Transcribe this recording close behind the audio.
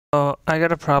So I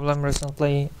got a problem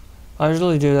recently. I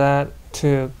usually do that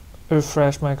to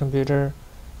refresh my computer.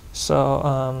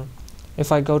 So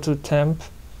if I go to temp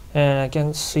and I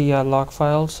can see log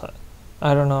files,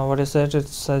 I don't know what is it. It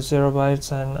says 0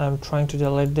 bytes, and I'm trying to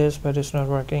delete this, but it's not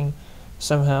working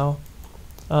somehow.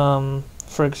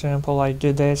 For example, I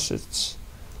do this, it's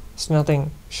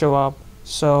nothing show up.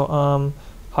 So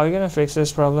how are you gonna fix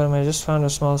this problem? I just found a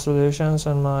small solutions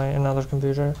on my another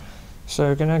computer. So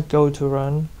you're gonna go to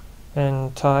run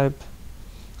and type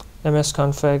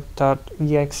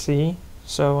msconfig.exe.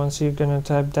 So once you're gonna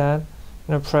type that,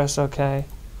 you're gonna press OK.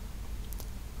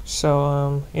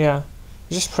 So yeah,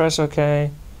 just press OK,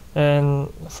 and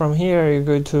from here you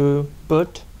go to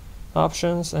boot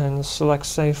options and select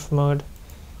safe mode.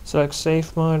 Select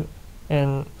safe mode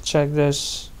and check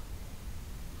this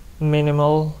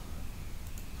minimal,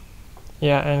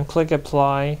 and click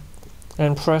apply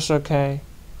and press OK.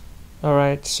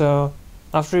 Alright, so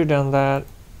after you've done that,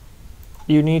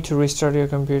 you need to restart your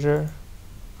computer.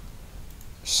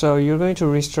 So you're going to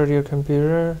restart your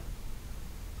computer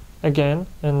again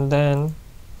and then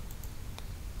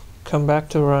come back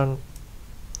to run.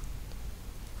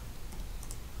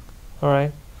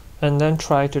 Alright, and then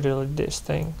try to delete this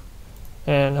thing,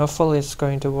 and hopefully it's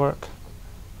going to work.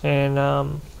 And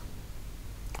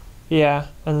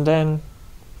and then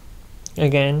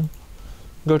again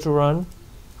go to run,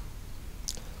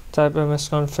 type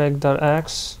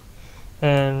msconfig.exe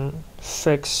and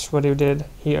fix what you did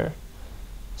here.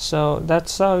 So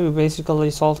that's how you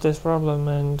basically solve this problem.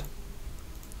 And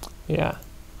yeah,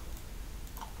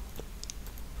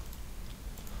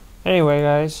 anyway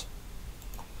guys,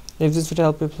 if this would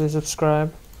help you, please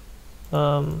subscribe.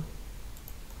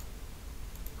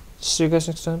 See you guys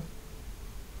next time.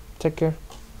 Take care.